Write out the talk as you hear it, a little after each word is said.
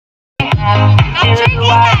Every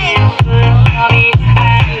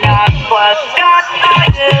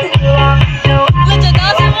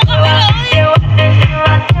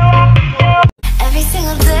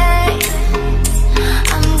single day,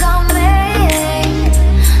 I'm gonna make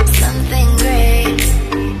something great.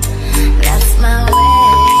 That's my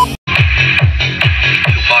way.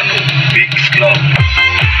 Big Club.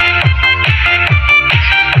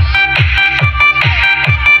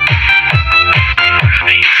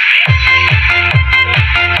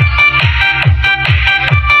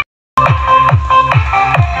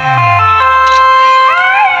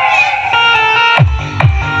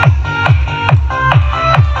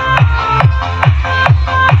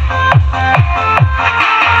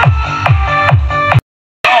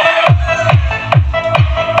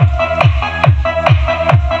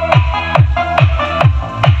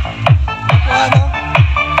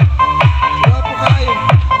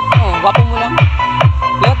 Gwapo mo lang.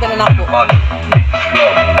 Lewat ka na na po.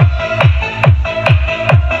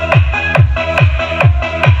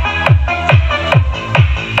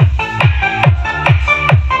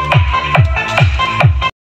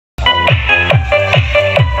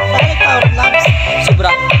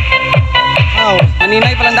 Sobrang. Oh,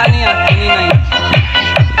 maninay palang daan niya. Maninay.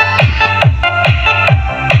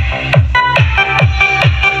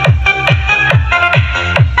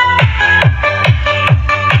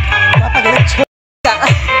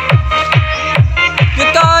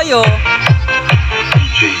 Tayo.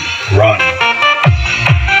 Run.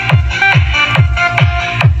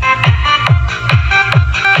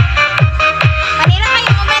 Kanina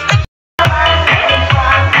kayo kumenta.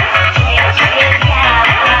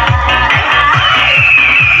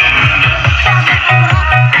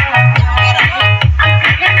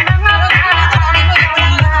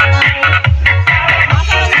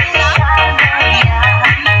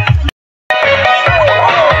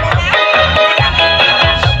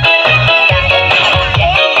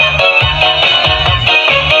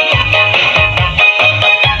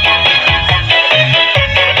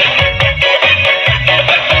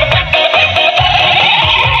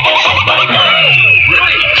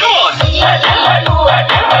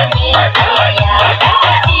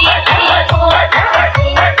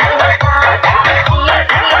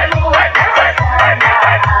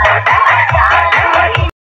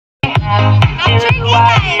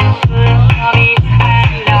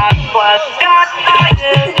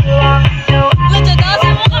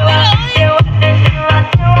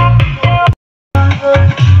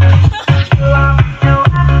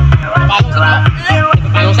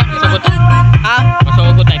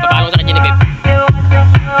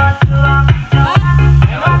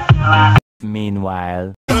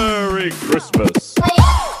 Meanwhile, Merry Christmas.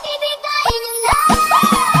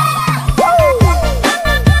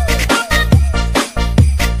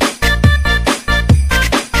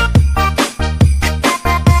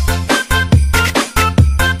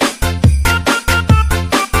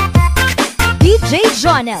 DJ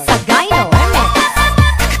Jonel sa Gyno Remix.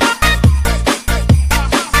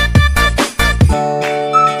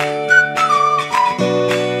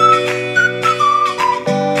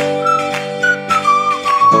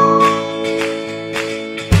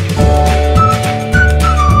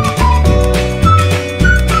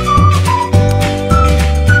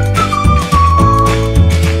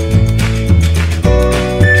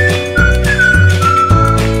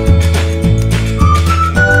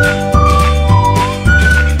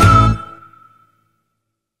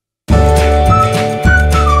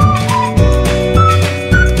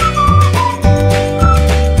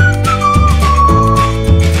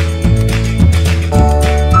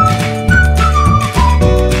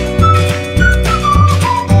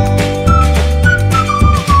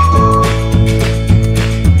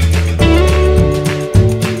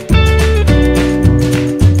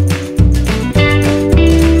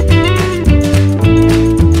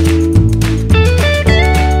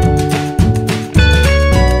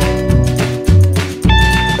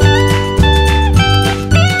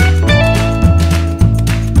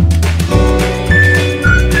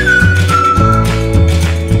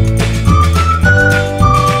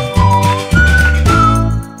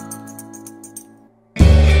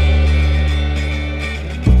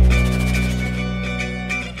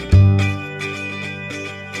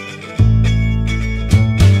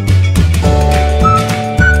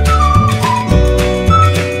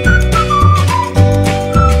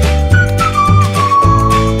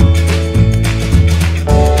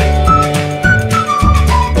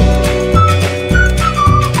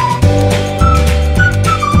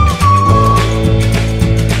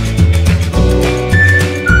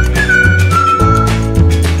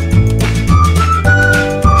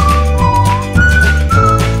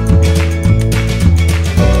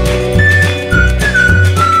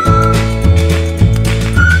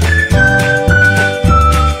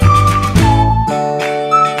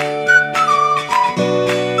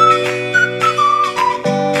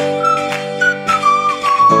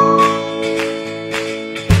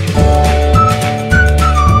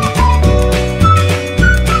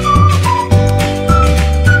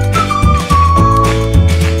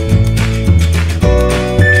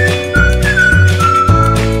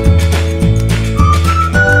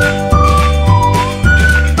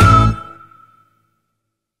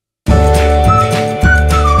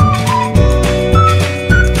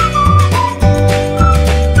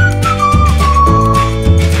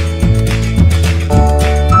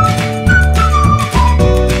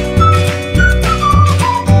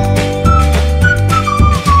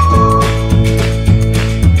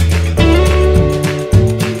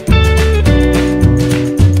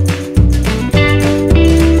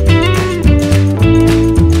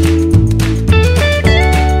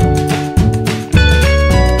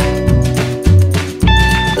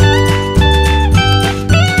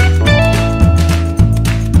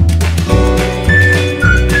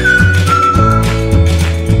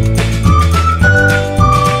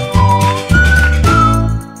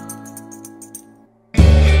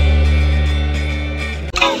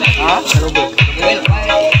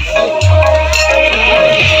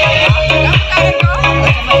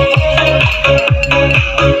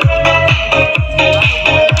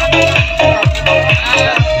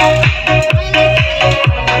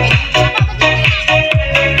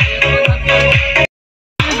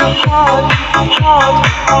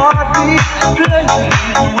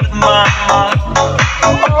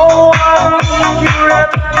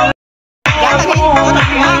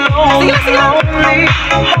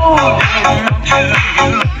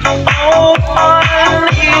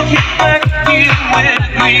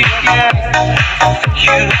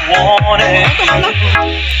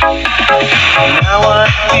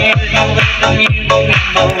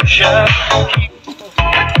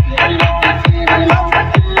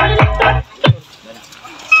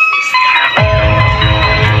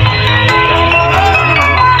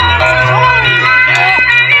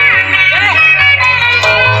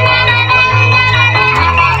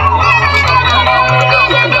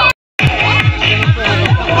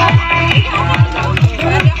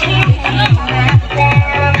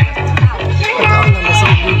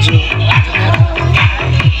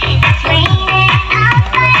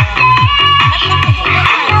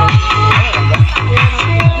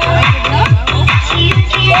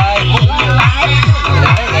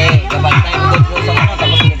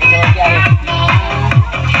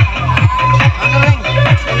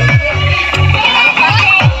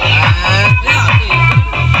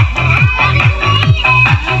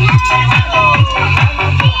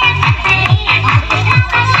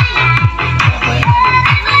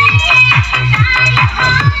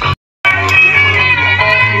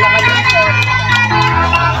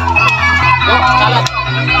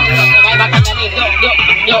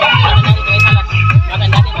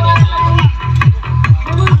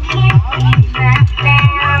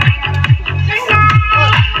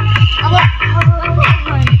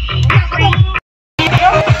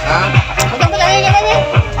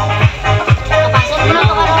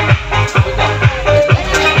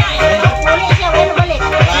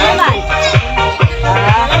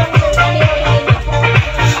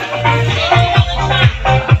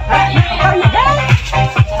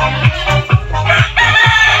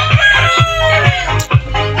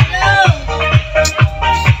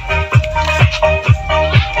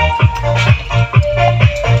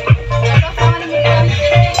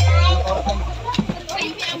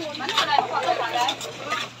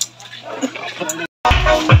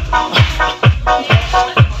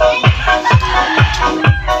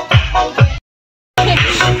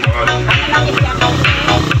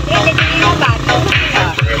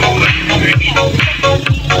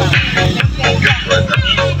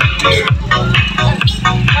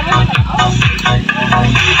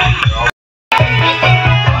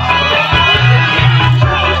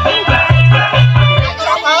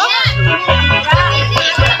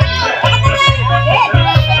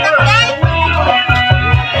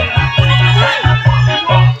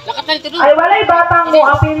 Ay, walay batang mo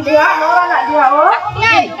apil diha, no? Wala diha, oh?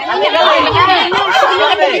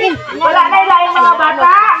 Wala na ilaing mga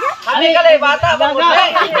bata. Kali kali bata bangkay.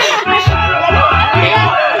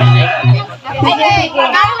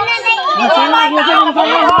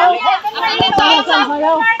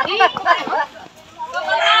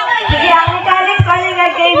 Sige, ang mechanic nga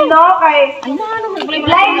game, no? Kay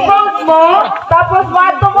blindfold mo, tapos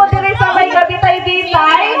mato mo dire sa may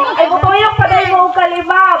gabitay-bitay, ay butuyok pa dahil mo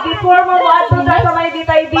kalima. Before mo mato na sa may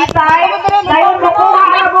bitay-bitay, dahil makuha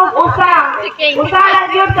ka mo usa. Usa lang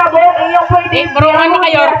yun ka mo, iyong pwede. Purungan na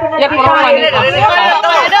kayo. Purungan nito.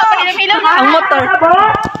 Ang motor.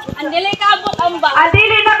 Andili kaabot ang ba?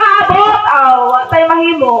 Andili na kaabot. Aw, tay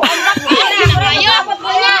mahimo.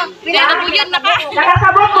 Pinabuyod na ka.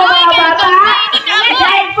 Nakasabot mo mga bata.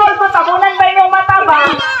 Blindfold mo, tabunan ba yung mata ba?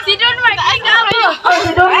 Si Don Mark, ay kaabot. Oh,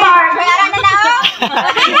 si Don Mark.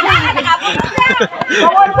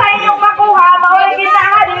 Kung unsay yung makuha, maulang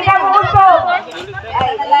ginahan, hindi ka mausog.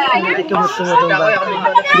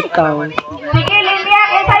 Sige, Lilia,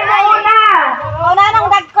 kisay mo una. Una ng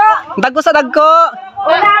dagko. Dagko sa dagko.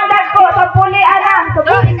 Una ang dagko, sa puli, anak. Sa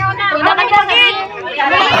puli. Una ng dagko.